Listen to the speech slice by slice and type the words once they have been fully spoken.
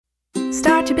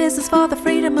Start your business for the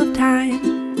freedom of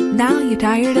time. Now you're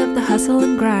tired of the hustle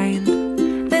and grind.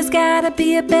 There's gotta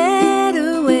be a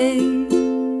better way.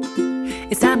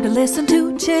 It's time to listen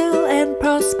to Chill and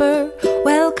Prosper.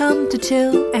 Welcome to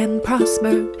Chill and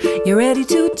Prosper. You're ready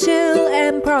to chill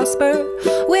and prosper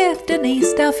with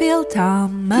Denise Duffield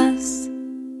Thomas.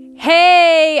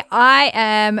 Hey, I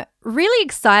am really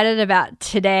excited about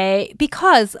today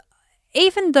because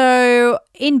even though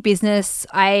in business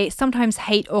I sometimes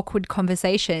hate awkward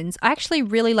conversations, I actually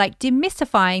really like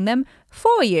demystifying them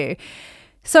for you.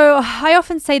 So I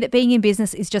often say that being in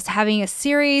business is just having a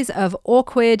series of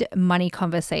awkward money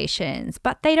conversations,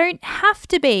 but they don't have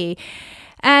to be.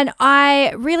 And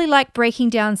I really like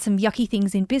breaking down some yucky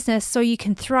things in business so you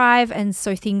can thrive and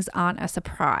so things aren't a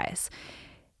surprise.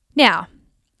 Now,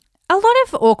 a lot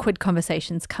of awkward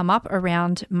conversations come up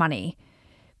around money.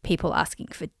 People asking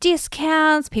for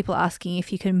discounts, people asking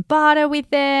if you can barter with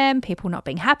them, people not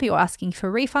being happy or asking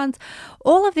for refunds.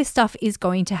 All of this stuff is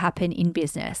going to happen in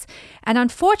business. And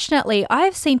unfortunately,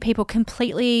 I've seen people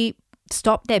completely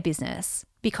stop their business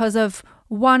because of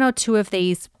one or two of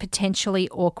these potentially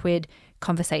awkward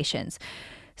conversations.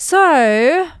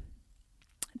 So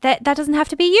that doesn't have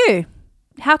to be you.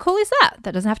 How cool is that?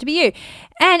 That doesn't have to be you.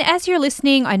 And as you're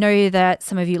listening, I know that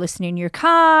some of you listen in your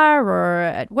car or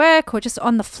at work or just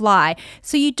on the fly.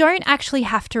 So you don't actually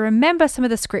have to remember some of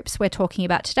the scripts we're talking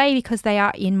about today because they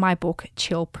are in my book,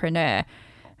 Chillpreneur.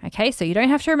 Okay, so you don't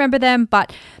have to remember them,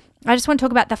 but I just want to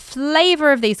talk about the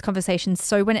flavor of these conversations.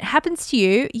 So when it happens to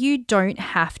you, you don't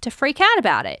have to freak out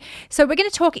about it. So we're going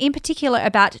to talk in particular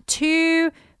about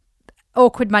two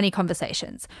awkward money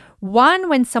conversations. One,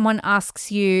 when someone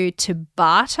asks you to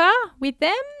barter with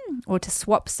them or to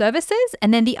swap services.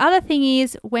 And then the other thing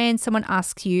is when someone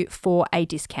asks you for a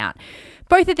discount.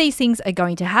 Both of these things are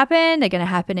going to happen. They're going to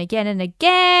happen again and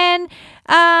again,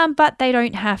 but they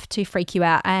don't have to freak you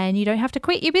out and you don't have to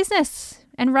quit your business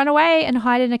and run away and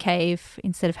hide in a cave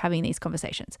instead of having these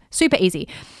conversations. Super easy.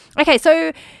 Okay,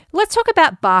 so let's talk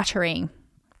about bartering.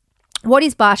 What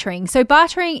is bartering? So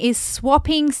bartering is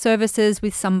swapping services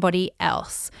with somebody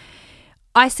else.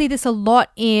 I see this a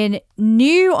lot in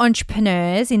new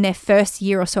entrepreneurs in their first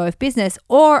year or so of business,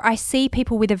 or I see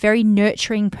people with a very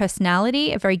nurturing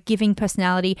personality, a very giving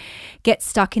personality, get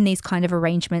stuck in these kind of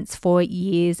arrangements for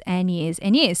years and years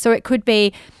and years. So it could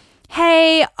be,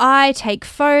 hey, I take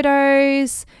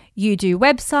photos, you do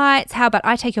websites. How about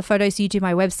I take your photos, you do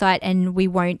my website, and we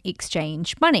won't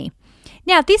exchange money.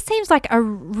 Now, this seems like a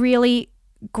really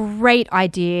great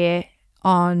idea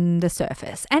on the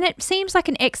surface, and it seems like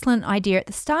an excellent idea at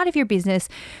the start of your business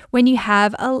when you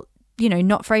have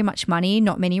not very much money,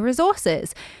 not many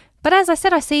resources. But as I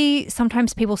said, I see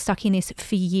sometimes people stuck in this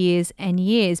for years and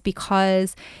years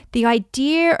because the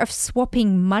idea of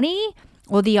swapping money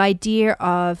or the idea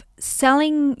of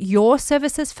selling your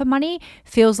services for money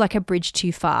feels like a bridge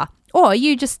too far, or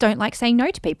you just don't like saying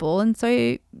no to people, and so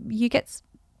you get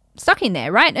stuck in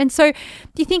there, right? And so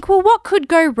you think, well, what could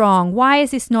go wrong? Why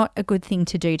is this not a good thing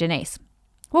to do, Denise?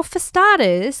 Well, for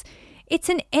starters, it's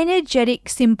an energetic,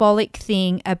 symbolic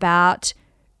thing about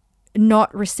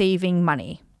not receiving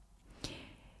money.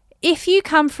 If you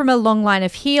come from a long line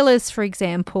of healers, for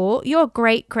example, your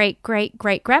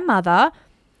great-great-great-great-grandmother,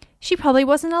 she probably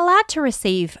wasn't allowed to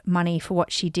receive money for what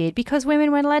she did because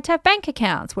women weren't allowed to have bank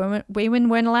accounts. Women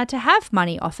weren't allowed to have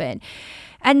money often.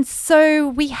 And so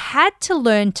we had to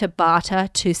learn to barter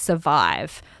to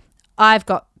survive. I've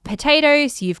got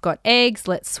potatoes, you've got eggs,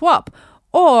 let's swap.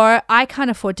 Or I can't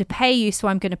afford to pay you, so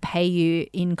I'm going to pay you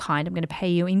in kind. I'm going to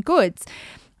pay you in goods.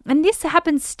 And this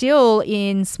happens still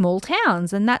in small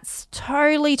towns, and that's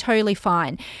totally, totally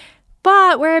fine.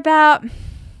 But we're about,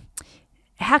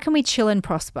 how can we chill and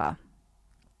prosper?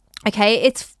 Okay,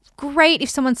 it's great if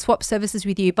someone swaps services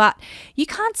with you, but you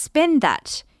can't spend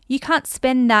that. You can't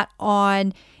spend that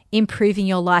on improving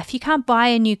your life. You can't buy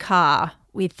a new car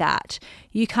with that.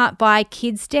 You can't buy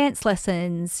kids' dance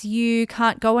lessons. You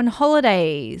can't go on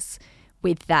holidays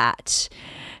with that.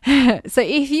 So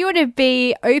if you want to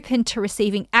be open to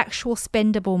receiving actual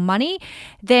spendable money,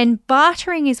 then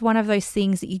bartering is one of those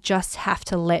things that you just have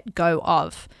to let go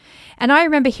of. And I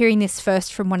remember hearing this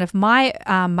first from one of my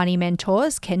money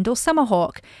mentors, Kendall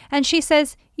Summerhawk, and she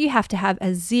says you have to have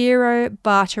a zero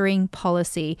bartering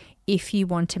policy if you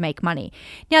want to make money.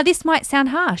 Now, this might sound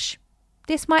harsh.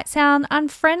 This might sound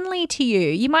unfriendly to you.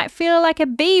 You might feel like a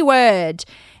B word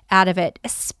out of it,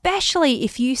 especially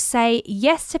if you say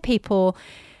yes to people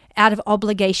out of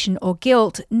obligation or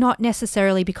guilt, not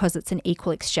necessarily because it's an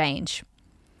equal exchange.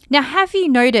 Now, have you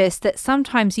noticed that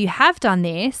sometimes you have done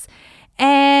this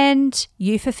and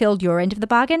you fulfilled your end of the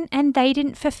bargain and they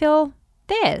didn't fulfill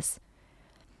theirs?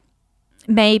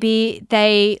 Maybe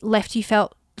they left you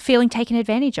feeling taken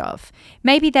advantage of.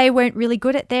 Maybe they weren't really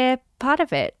good at their part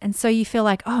of it. And so you feel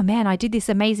like, oh man, I did this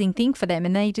amazing thing for them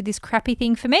and they did this crappy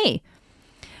thing for me.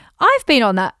 I've been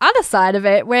on the other side of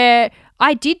it where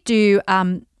I did do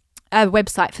a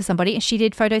website for somebody and she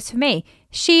did photos for me.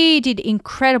 She did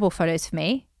incredible photos for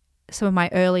me, some of my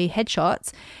early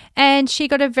headshots, and she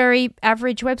got a very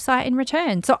average website in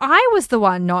return. So I was the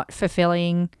one not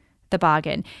fulfilling the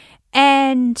bargain.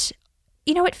 And,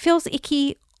 it feels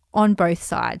icky on both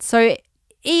sides. So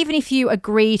even if you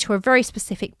agree to a very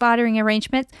specific bartering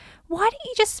arrangement, why don't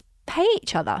you just pay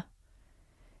each other?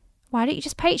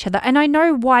 And I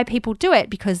know why people do it,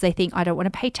 because they think, I don't want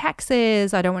to pay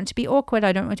taxes. I don't want it to be awkward.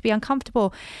 I don't want it to be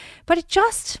uncomfortable. But it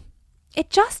just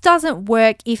doesn't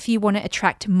work if you want to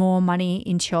attract more money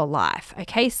into your life.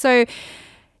 Okay. So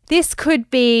this could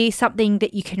be something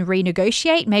that you can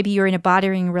renegotiate. Maybe you're in a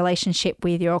bartering relationship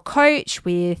with your coach,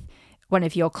 with one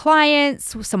of your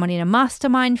clients, someone in a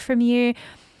mastermind from you.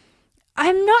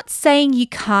 I'm not saying you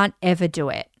can't ever do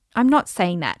it. I'm not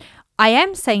saying that. I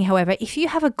am saying, however, if you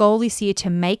have a goal this year to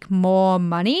make more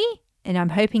money, and I'm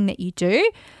hoping that you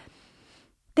do,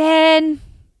 then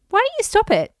why don't you stop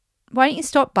it? Why don't you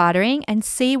stop bartering and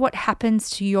see what happens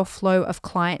to your flow of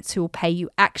clients who will pay you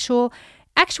actual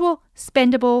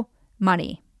spendable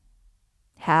money?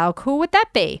 How cool would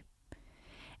that be?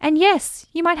 And yes,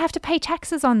 you might have to pay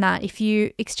taxes on that if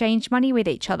you exchange money with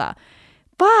each other.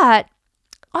 But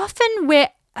often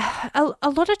a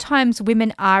lot of times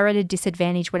women are at a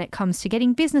disadvantage when it comes to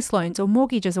getting business loans or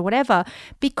mortgages or whatever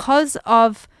because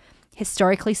of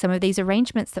historically some of these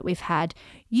arrangements that we've had.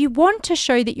 You want to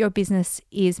show that your business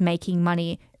is making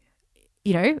money.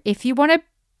 If you want to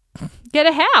get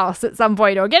a house at some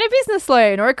point or get a business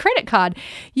loan or a credit card,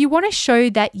 you want to show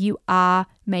that you are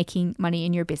making money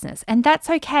in your business. And that's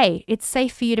okay. It's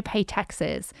safe for you to pay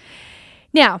taxes.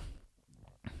 Now,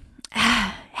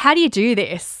 how do you do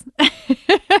this?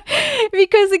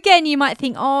 Because again, you might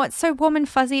think, oh, it's so warm and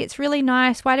fuzzy. It's really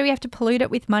nice. Why do we have to pollute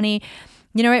it with money?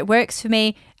 It works for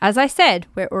me. As I said,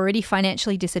 we're already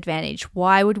financially disadvantaged.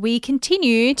 Why would we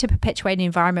continue to perpetuate an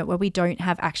environment where we don't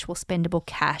have actual spendable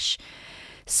cash?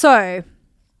 So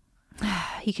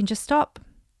you can just stop.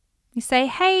 You say,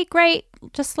 hey, great,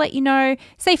 just let you know.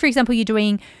 Say, for example, you're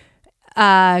doing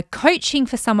coaching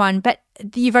for someone, but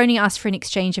you've only asked for an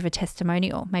exchange of a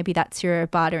testimonial. Maybe that's your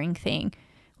bartering thing.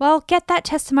 Well, get that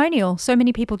testimonial. So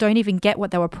many people don't even get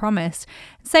what they were promised.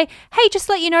 Say, hey, just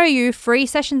let you know, your free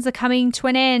sessions are coming to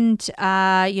an end,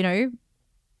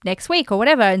 next week or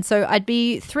whatever. And so I'd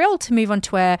be thrilled to move on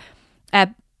to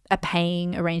a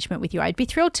paying arrangement with you. I'd be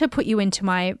thrilled to put you into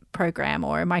my program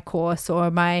or my course or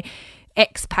my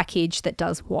X package that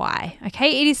does Y.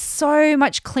 Okay. It is so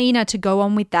much cleaner to go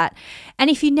on with that. And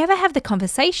if you never have the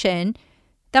conversation,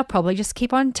 they'll probably just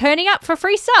keep on turning up for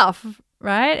free stuff,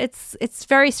 right? It's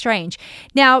very strange.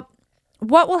 Now,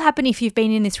 what will happen if you've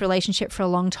been in this relationship for a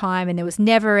long time and there was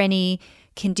never any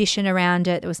condition around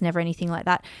it, there was never anything like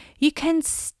that? You can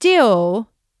still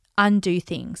undo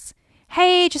things.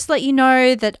 Hey, just let you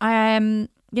know that I'm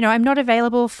not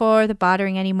available for the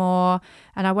bartering anymore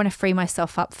and I want to free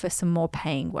myself up for some more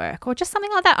paying work or just something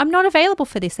like that. I'm not available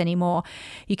for this anymore.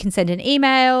 You can send an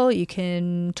email, you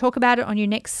can talk about it on your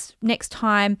next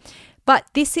time, but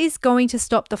this is going to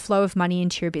stop the flow of money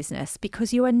into your business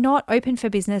because you are not open for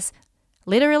business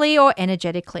literally or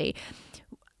energetically.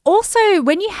 Also,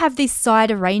 when you have these side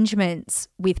arrangements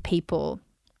with people,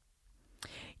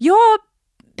 your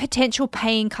potential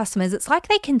paying customers, it's like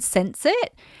they can sense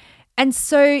it. And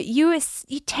so you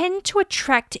tend to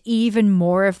attract even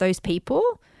more of those people,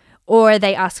 or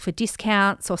they ask for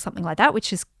discounts or something like that,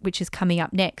 which is coming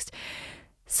up next.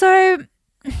 So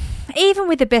even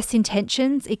with the best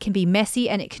intentions, it can be messy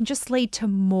and it can just lead to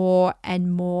more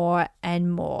and more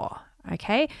and more.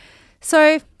 Okay,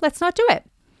 so let's not do it.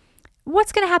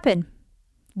 What's going to happen?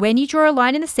 When you draw a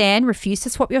line in the sand, refuse to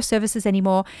swap your services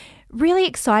anymore, really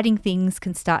exciting things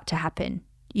can start to happen.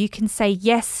 You can say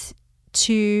yes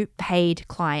to paid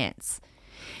clients.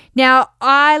 Now,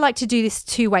 I like to do this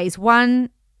two ways. One,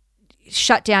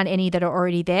 shut down any that are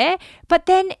already there, but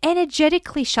then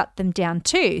energetically shut them down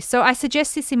too. So I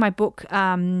suggest this in my book,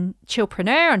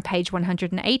 Chillpreneur, on page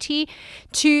 180,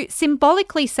 to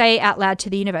symbolically say out loud to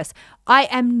the universe, I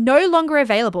am no longer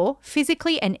available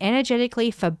physically and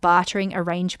energetically for bartering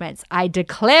arrangements. I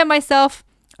declare myself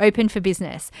open for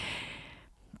business.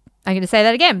 I'm going to say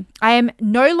that again. I am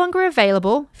no longer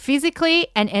available physically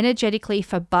and energetically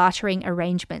for bartering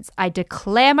arrangements. I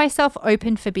declare myself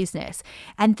open for business.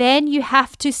 And then you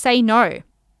have to say no.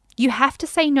 You have to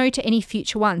say no to any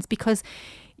future ones because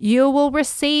you will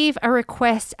receive a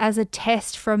request as a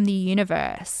test from the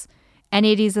universe, and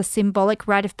it is a symbolic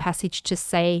rite of passage to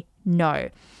say no.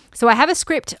 So I have a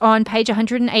script on page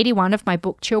 181 of my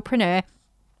book, Chillpreneur.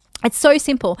 It's so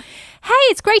simple. Hey,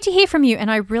 it's great to hear from you,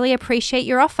 and I really appreciate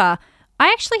your offer.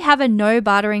 I actually have a no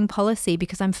bartering policy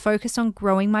because I'm focused on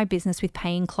growing my business with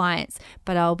paying clients,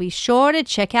 but I'll be sure to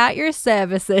check out your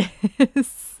services.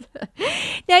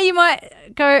 Now you might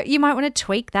want to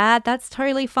tweak that. That's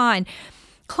totally fine.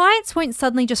 Clients won't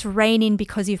suddenly just rain in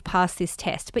because you've passed this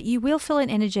test, but you will feel an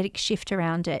energetic shift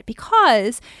around it,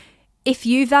 because if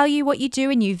you value what you do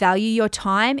and you value your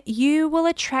time, you will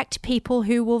attract people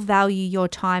who will value your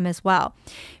time as well.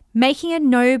 Making a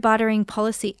no bartering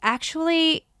policy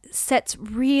actually sets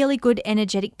really good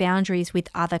energetic boundaries with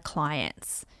other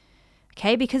clients,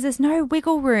 okay? Because there's no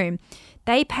wiggle room.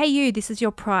 They pay you, this is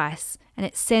your price, and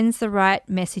it sends the right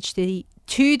message to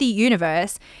the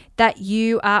universe that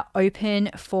you are open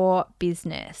for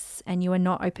business and you are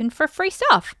not open for free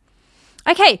stuff.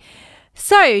 Okay,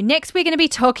 so next we're going to be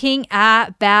talking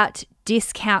about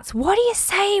discounts. What do you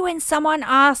say when someone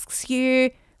asks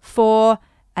you for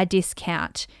a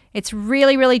discount? It's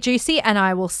really, really juicy, and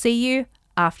I will see you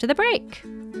after the break.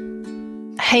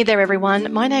 Hey there,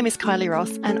 everyone. My name is Kylie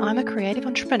Ross, and I'm a creative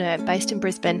entrepreneur based in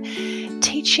Brisbane,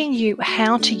 teaching you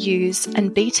how to use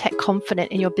and be tech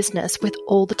confident in your business with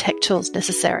all the tech tools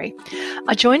necessary.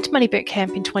 I joined Money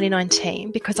Bootcamp in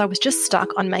 2019 because I was just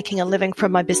stuck on making a living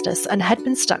from my business and had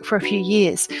been stuck for a few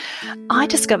years. I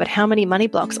discovered how many money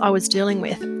blocks I was dealing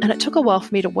with, and it took a while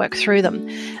for me to work through them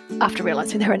after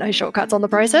realizing there are no shortcuts on the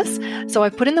process. So I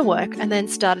put in the work and then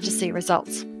started to see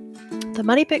results. The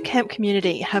Money Bootcamp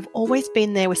community have always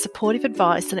been there with supportive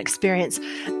advice and experience,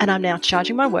 and I'm now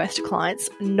charging my worth to clients,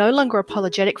 no longer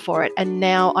apologetic for it, and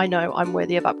now I know I'm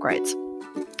worthy of upgrades.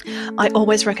 I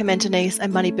always recommend Denise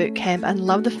and Money Bootcamp and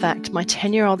love the fact my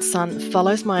 10-year-old son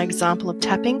follows my example of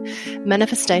tapping,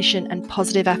 manifestation, and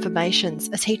positive affirmations,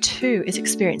 as he too is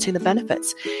experiencing the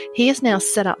benefits. He is now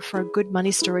set up for a good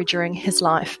money story during his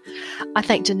life. I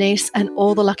thank Denise and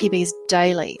all the Lucky Bees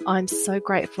daily. I'm so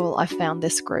grateful I found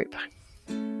this group.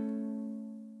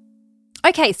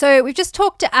 Okay, so we've just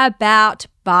talked about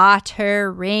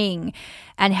bartering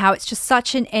and how it's just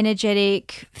such an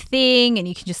energetic thing and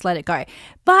you can just let it go.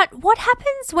 But what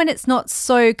happens when it's not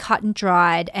so cut and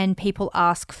dried and people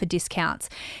ask for discounts?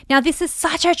 Now, this is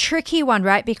such a tricky one,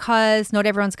 right? Because not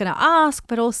everyone's going to ask,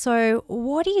 but also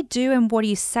what do you do and what do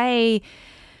you say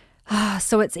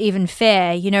so it's even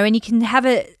fair, you know? And you can have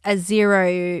a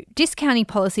zero discounting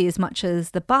policy as much as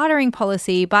the bartering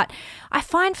policy, but I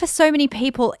find for so many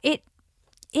people it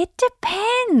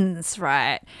depends,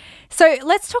 right? So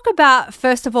let's talk about,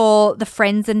 first of all, the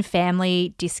friends and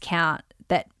family discount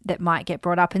that might get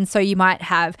brought up. And so you might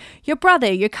have your brother,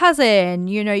 your cousin,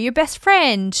 you know, your best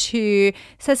friend who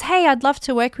says, hey, I'd love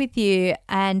to work with you.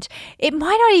 And it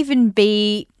might not even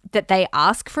be that they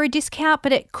ask for a discount,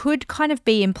 but it could kind of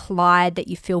be implied that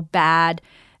you feel bad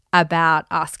about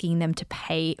asking them to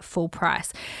pay full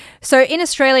price. So in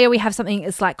Australia, we have something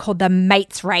that's like called the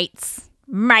mates rates.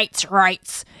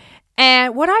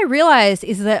 And what I realized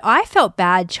is that I felt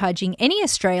bad charging any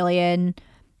Australian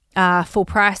full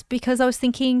price because I was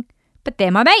thinking, but they're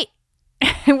my mate.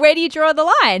 Where do you draw the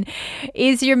line?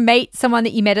 Is your mate someone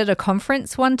that you met at a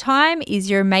conference one time? Is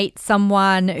your mate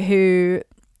someone who,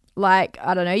 like,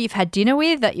 I don't know, you've had dinner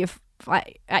with at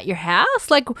your house?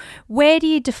 Like, where do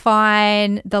you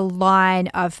define the line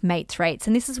of mates rates?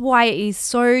 And this is why it is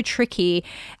so tricky,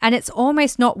 and it's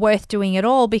almost not worth doing at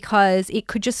all, because it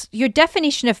could just, your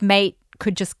definition of mate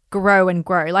could just grow and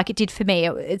grow like it did for me.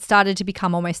 It started to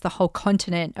become almost the whole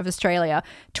continent of Australia,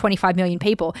 25 million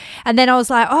people. And then I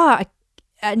was like, oh,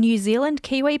 New Zealand,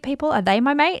 Kiwi people, are they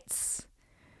my mates?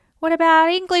 What about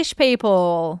English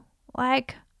people?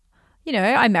 Like, you know,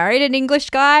 I married an English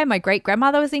guy. My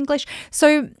great-grandmother was English.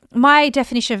 So my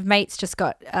definition of mates just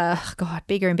got,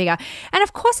 bigger and bigger. And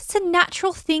of course, it's a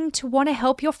natural thing to want to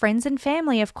help your friends and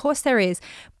family. Of course there is.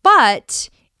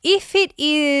 But if it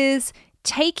is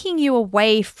taking you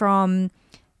away from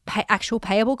actual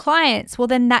payable clients, well,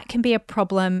 then that can be a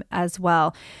problem as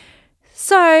well.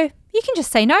 So you can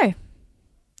just say no.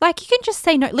 Like, you can just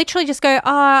say no, literally just go,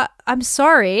 I'm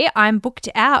sorry, I'm booked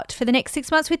out for the next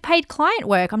 6 months with paid client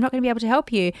work. I'm not going to be able to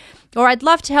help you. Or I'd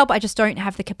love to help, I just don't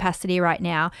have the capacity right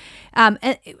now.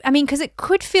 Because it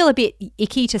could feel a bit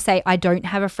icky to say I don't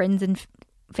have a friends and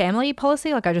family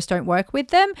policy, like I just don't work with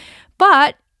them.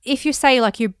 But if you say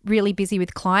like you're really busy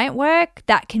with client work,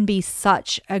 that can be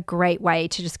such a great way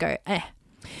to just go,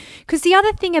 Because the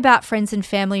other thing about friends and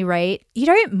family rate, you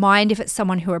don't mind if it's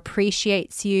someone who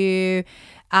appreciates you,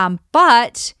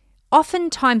 but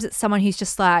oftentimes it's someone who's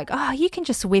just like, oh, you can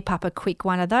just whip up a quick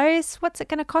one of those. What's it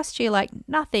going to cost you? Like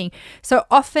nothing. So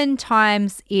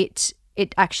oftentimes it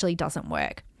actually doesn't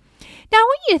work. Now, I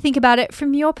want you to think about it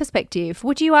from your perspective.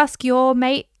 Would you ask your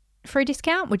mate for a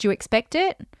discount? Would you expect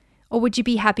it? Or would you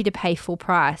be happy to pay full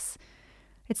price?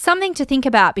 It's something to think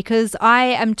about because I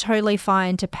am totally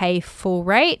fine to pay full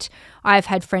rate. I've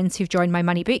had friends who've joined my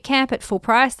money bootcamp at full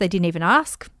price. They didn't even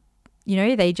ask.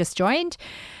 They just joined.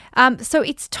 So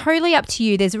it's totally up to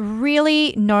you. There's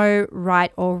really no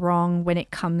right or wrong when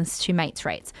it comes to mates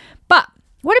rates. But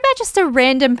what about just a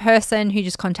random person who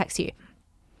just contacts you?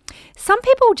 Some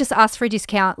people just ask for a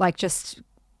discount like just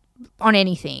on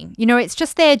anything. It's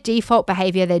just their default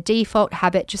behavior, their default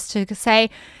habit just to say,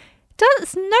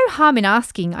 there's no harm in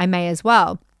asking, I may as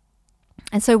well.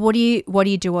 And so what do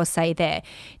you do or say there?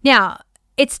 Now,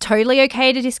 it's totally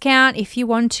okay to discount if you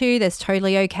want to. There's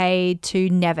totally okay to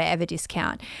never ever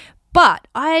discount. But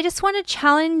I just want to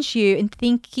challenge you in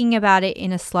thinking about it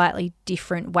in a slightly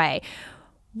different way.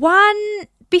 One,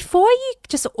 before you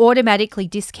just automatically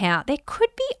discount, there could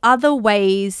be other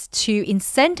ways to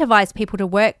incentivize people to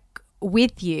work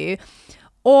with you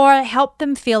or help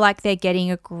them feel like they're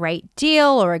getting a great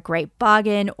deal or a great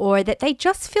bargain or that they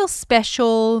just feel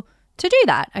special to do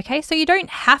that. Okay, so you don't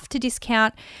have to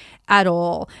discount at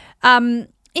all. In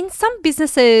some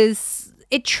businesses,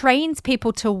 it trains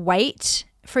people to wait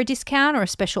for a discount or a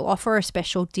special offer or a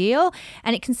special deal,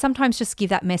 and it can sometimes just give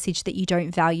that message that you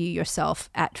don't value yourself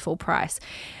at full price.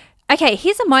 Okay,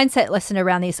 here's a mindset lesson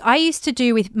around this. I used to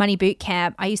do with Money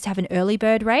Bootcamp, I used to have an early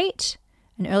bird rate,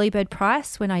 an early bird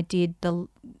price when I did the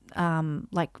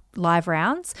live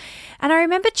rounds. And I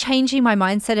remember changing my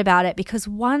mindset about it because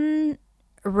one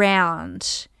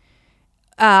round,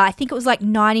 I think it was like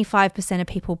 95% of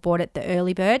people bought it the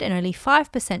early bird and only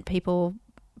 5% people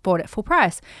bought it full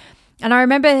price. And I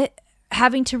remember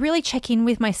having to really check in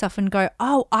with myself and go,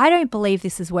 oh, I don't believe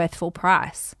this is worth full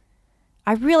price.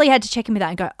 I really had to check in with that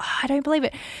and go, oh, I don't believe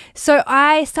it. So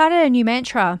I started a new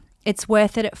mantra. It's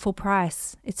worth it at full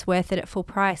price. It's worth it at full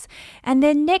price. And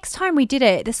then next time we did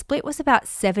it, the split was about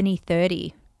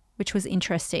 70-30, which was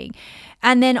interesting.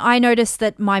 And then I noticed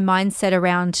that my mindset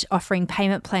around offering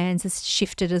payment plans has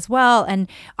shifted as well. And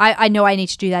I know I need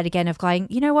to do that again of going,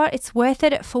 you know what? It's worth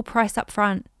it at full price up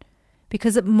front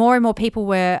because more and more people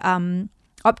were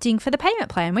opting for the payment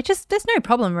plan, there's no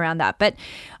problem around that. But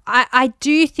I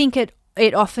do think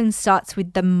it often starts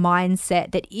with the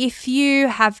mindset that if you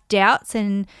have doubts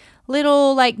and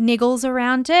little like niggles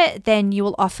around it, then you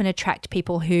will often attract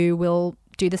people who will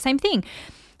do the same thing.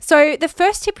 So the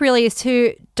first tip really is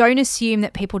to don't assume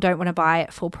that people don't want to buy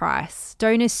at full price.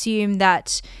 Don't assume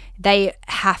that they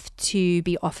have to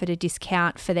be offered a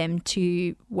discount for them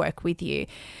to work with you.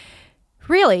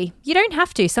 Really, you don't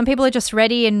have to. Some people are just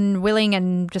ready and willing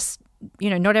and just,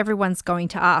 not everyone's going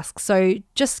to ask. So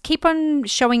just keep on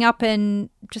showing up and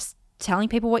just telling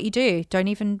people what you do. Don't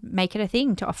even make it a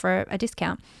thing to offer a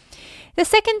discount. The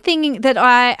second thing that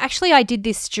I did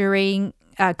this during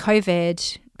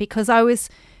COVID because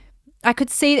I could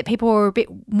see that people were a bit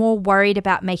more worried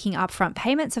about making upfront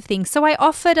payments of things. So I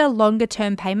offered a longer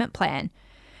term payment plan.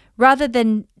 Rather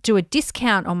than do a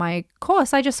discount on my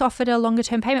course, I just offered a longer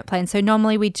term payment plan. So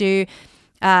normally we do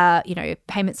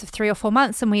payments of 3 or 4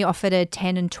 months, and we offered a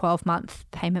 10 and 12 month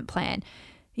payment plan.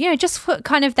 Just for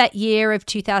kind of that year of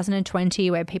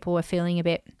 2020 where people were feeling a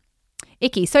bit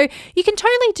icky. So you can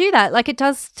totally do that. Like it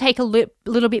does take a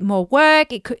little bit more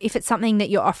work. If it's something that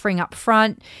you're offering up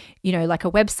front, like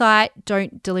a website,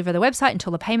 don't deliver the website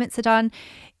until the payments are done.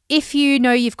 If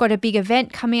you've got a big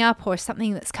event coming up or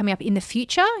something that's coming up in the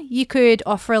future, you could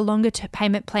offer a longer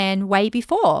payment plan way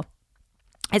before.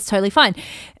 It's totally fine.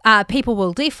 People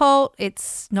will default.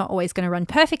 It's not always going to run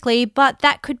perfectly, but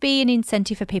that could be an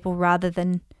incentive for people rather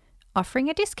than offering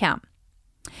a discount.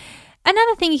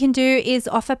 Another thing you can do is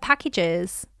offer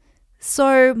packages.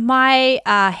 So my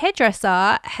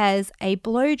hairdresser has a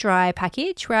blow dry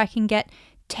package where I can get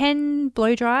 10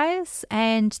 blow dries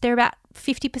and they're about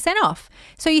 50% off.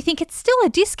 So you think it's still a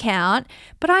discount,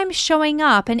 but I'm showing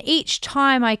up and each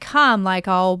time I come, like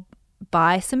I'll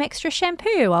buy some extra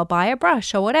shampoo, I'll buy a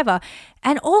brush or whatever.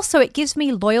 And also it gives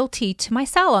me loyalty to my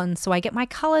salon. So I get my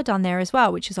color done there as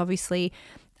well, which is obviously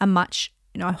a much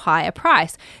higher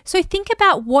price. So think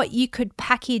about what you could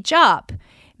package up.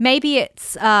 Maybe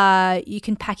it's you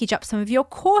can package up some of your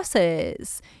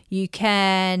courses. You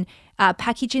can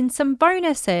package in some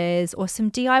bonuses or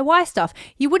some DIY stuff.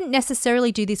 You wouldn't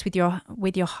necessarily do this with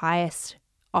your highest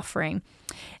offering.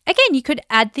 Again, you could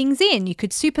add things in. You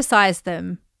could supersize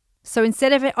them. So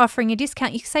instead of offering a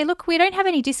discount, you could say, look, we don't have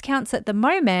any discounts at the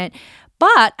moment,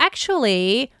 but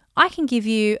actually I can give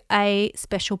you a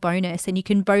special bonus and you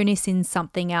can bonus in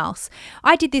something else.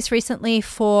 I did this recently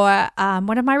for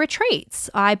one of my retreats.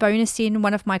 I bonused in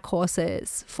one of my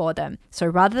courses for them. So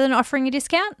rather than offering a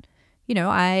discount,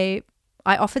 I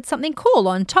offered something cool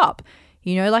on top,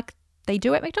 like they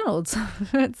do at McDonald's.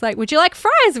 It's like, would you like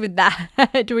fries with that?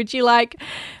 Would you like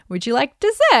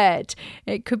dessert?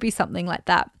 It could be something like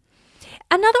that.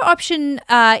 Another option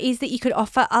is that you could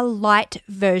offer a light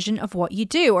version of what you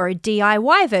do or a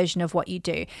DIY version of what you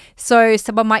do. So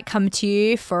someone might come to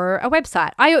you for a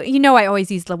website. I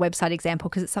always use the website example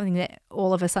because it's something that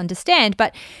all of us understand.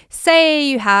 But say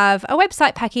you have a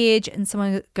website package and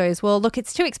someone goes, well, look,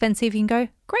 it's too expensive. You can go,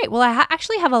 great. Well, I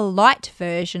actually have a light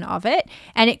version of it.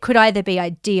 And it could either be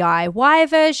a DIY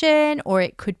version or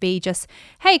it could be just,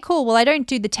 hey, cool. Well, I don't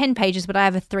do the 10 pages, but I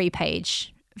have a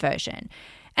 3-page version.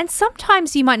 And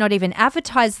sometimes you might not even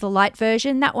advertise the light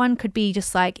version. That one could be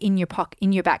just like in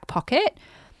your back pocket.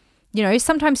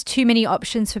 Sometimes too many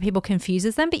options for people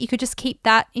confuses them, but you could just keep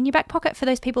that in your back pocket for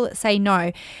those people that say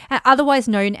no, otherwise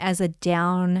known as a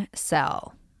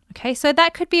downsell. Okay, so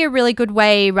that could be a really good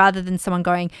way rather than someone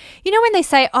going, when they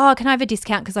say, oh, can I have a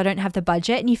discount because I don't have the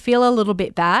budget, and you feel a little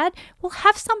bit bad, well,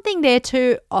 have something there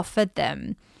to offer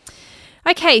them.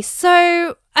 Okay,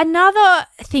 so another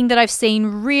thing that I've seen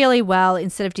really well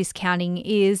instead of discounting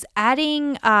is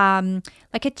adding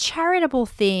like a charitable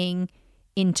thing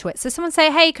into it. So someone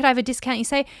say, hey, could I have a discount? You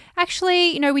say,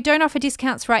 actually, we don't offer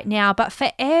discounts right now, but for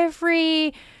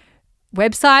every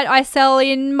website I sell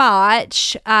in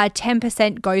March,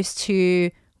 10% goes to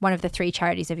one of the 3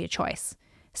 charities of your choice.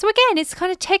 So again, it's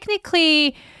kind of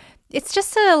technically, it's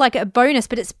just like a bonus,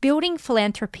 but it's building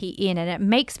philanthropy in, and it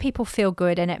makes people feel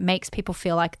good and it makes people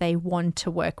feel like they want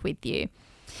to work with you.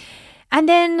 And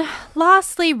then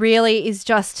lastly, really, is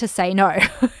just to say no.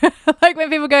 Like when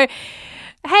people go,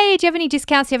 hey, do you have any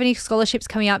discounts? Do you have any scholarships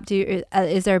coming up?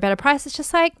 Is there a better price? It's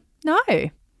just like, no.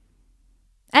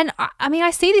 And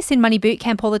I see this in Money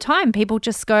Bootcamp all the time. People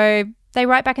just go, they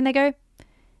write back and they go,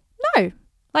 no,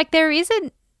 like there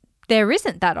isn't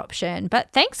that option,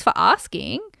 but thanks for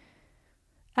asking.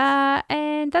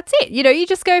 And that's it. You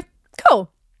just go,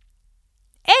 cool.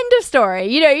 End of story.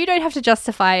 You don't have to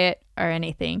justify it or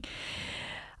anything.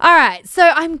 All right.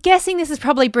 So I'm guessing this is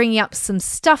probably bringing up some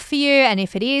stuff for you. And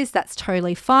if it is, that's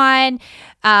totally fine.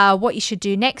 What you should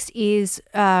do next is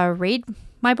read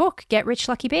my book, Get Rich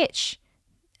Lucky Bitch.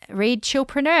 Read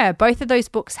Chillpreneur. Both of those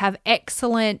books have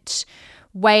excellent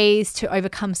ways to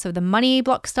overcome some of the money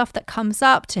block stuff that comes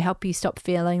up to help you stop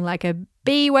feeling like a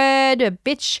B word, a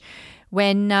bitch,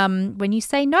 when you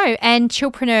say no. And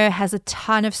Chillpreneur has a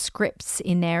ton of scripts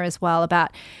in there as well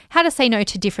about how to say no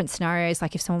to different scenarios,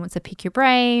 like if someone wants to pick your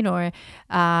brain or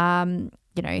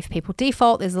if people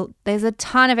default, there's a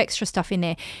ton of extra stuff in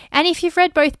there. And if you've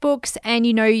read both books and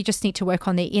you just need to work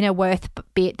on the inner worth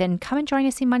bit, then come and join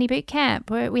us in Money Bootcamp.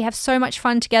 We have so much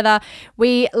fun together.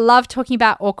 We love talking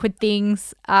about awkward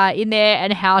things in there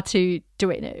and how to do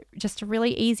it in just a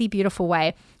really easy, beautiful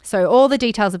way. So all the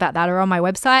details about that are on my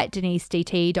website,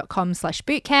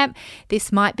 denisedt.com/bootcamp.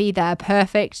 This might be the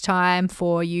perfect time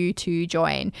for you to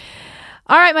join.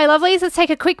 All right, my lovelies, let's take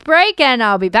a quick break and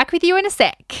I'll be back with you in a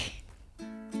sec.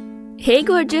 Hey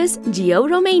gorgeous, Gio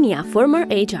Romania, former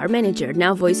HR manager,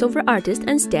 now voiceover artist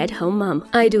and stay-at-home mom.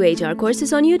 I do HR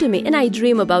courses on Udemy and I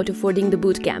dream about affording the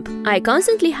bootcamp. I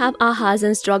constantly have ahas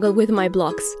and struggle with my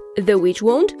blocks. The which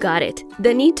won't? Got it.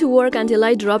 The need to work until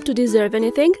I drop to deserve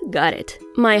anything? Got it.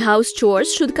 My house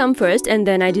chores should come first and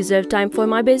then I deserve time for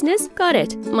my business? Got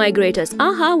it. My greatest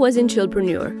aha was in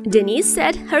Chillpreneur. Denise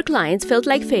said her clients felt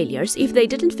like failures if they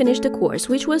didn't finish the course,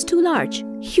 which was too large.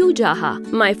 Huge aha.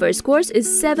 My first course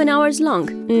is 7 hours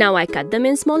long. Now I cut them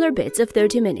in smaller bits of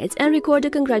 30 minutes and record a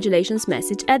congratulations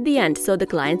message at the end so the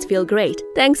clients feel great.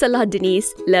 Thanks a lot,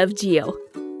 Denise. Love, Gio.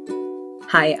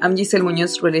 Hi, I'm Giselle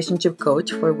Munoz, relationship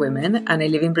coach for women, and I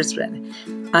live in Brisbane.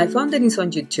 I found Denise on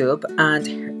YouTube,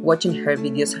 and watching her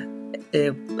videos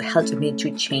helped me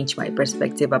to change my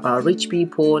perspective about rich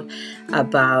people,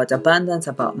 about abundance,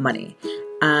 about money.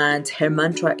 And her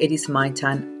mantra, "It is my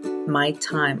time,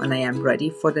 and I am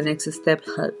ready for the next step,"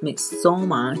 helped me so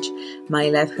much. My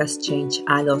life has changed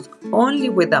a lot only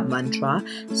with that mantra,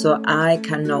 so I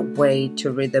cannot wait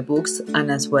to read the books, and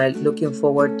as well looking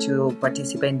forward to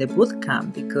participate in the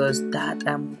bootcamp, because that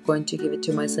I'm going to give it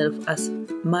to myself as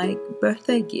my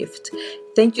birthday gift.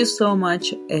 Thank you so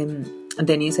much,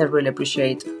 Denise. I really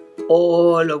appreciate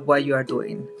all of what you are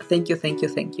doing. Thank you, thank you,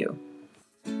 thank you.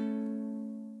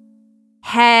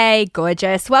 Hey,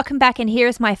 gorgeous. Welcome back, and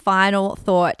here's my final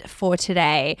thought for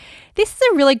today. This is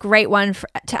a really great one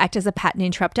to act as a pattern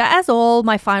interrupter, as all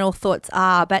my final thoughts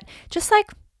are, but just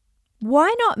like,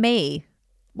 Why not me?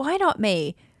 Why not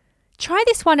me? Try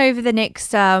this one over the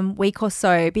next week or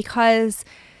so, because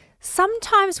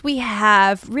sometimes we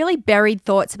have really buried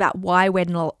thoughts about why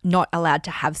we're not allowed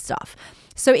to have stuff.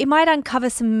 So it might uncover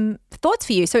some thoughts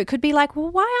for you. So it could be like, well,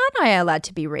 why aren't I allowed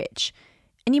to be rich?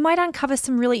 And you might uncover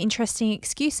some really interesting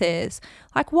excuses.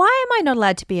 Like, why am I not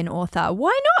allowed to be an author?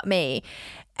 Why not me?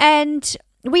 And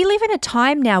we live in a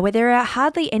time now where there are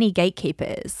hardly any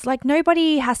gatekeepers. Like,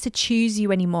 nobody has to choose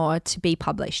you anymore to be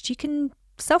published. You can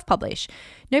self-publish.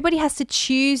 Nobody has to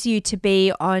choose you to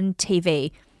be on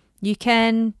TV. You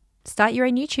can start your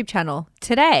own YouTube channel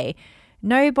today.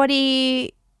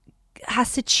 Nobody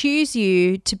has to choose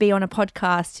you to be on a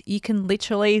podcast. You can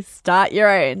literally start your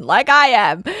own, like I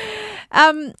am.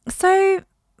 So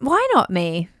why not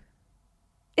me?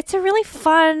 It's a really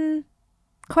fun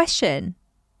question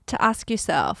to ask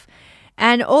yourself.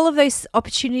 And all of those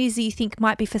opportunities that you think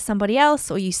might be for somebody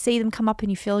else, or you see them come up and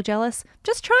you feel jealous,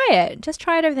 just try it. Just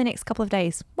try it over the next couple of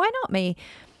days. Why not me?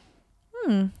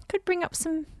 Could bring up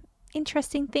some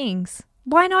interesting things.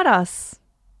 Why not us?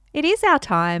 It is our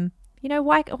time. You know,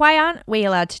 why aren't we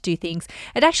allowed to do things?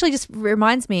 It actually just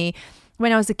reminds me,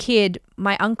 when I was a kid,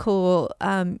 my uncle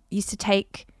used to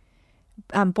take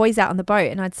boys out on the boat,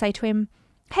 and I'd say to him,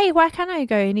 hey, why can't I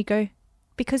go? And he'd go,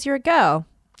 because you're a girl.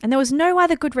 And there was no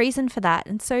other good reason for that.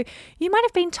 And so you might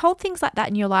have been told things like that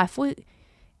in your life. Well,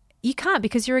 you can't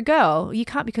because you're a girl. You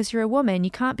can't because you're a woman. You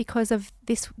can't because of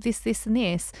this, and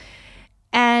this.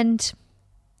 And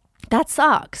that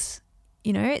sucks.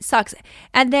 You know, it sucks.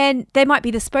 And then there might be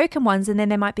the spoken ones, and then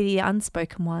there might be the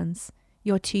unspoken ones.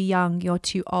 You're too young. You're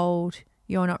too old.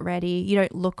 You're not ready. You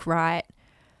don't look right.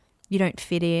 You don't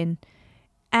fit in.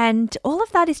 And all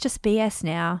of that is just BS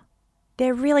now.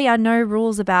 There really are no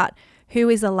rules about who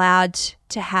is allowed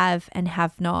to have and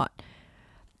have not.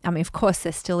 I mean, of course,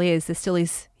 there still is. There still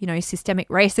is, you know, systemic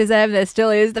racism. There still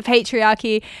is the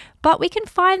patriarchy. But we can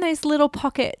find those little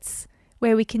pockets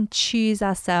where we can choose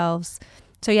ourselves.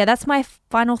 So yeah, that's my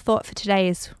final thought for today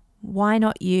is, why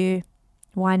not you?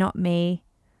 Why not me?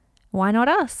 Why not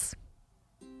us?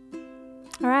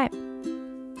 All right.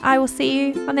 I will see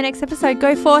you on the next episode.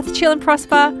 Go forth, chill and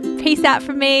prosper. Peace out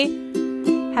from me.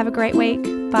 Have a great week.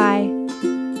 Bye.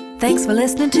 Thanks for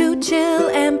listening to Chill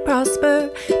and Prosper.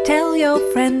 Tell your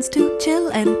friends to chill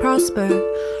and prosper.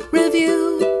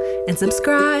 Review and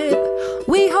subscribe.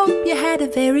 We hope you had a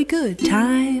very good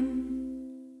time.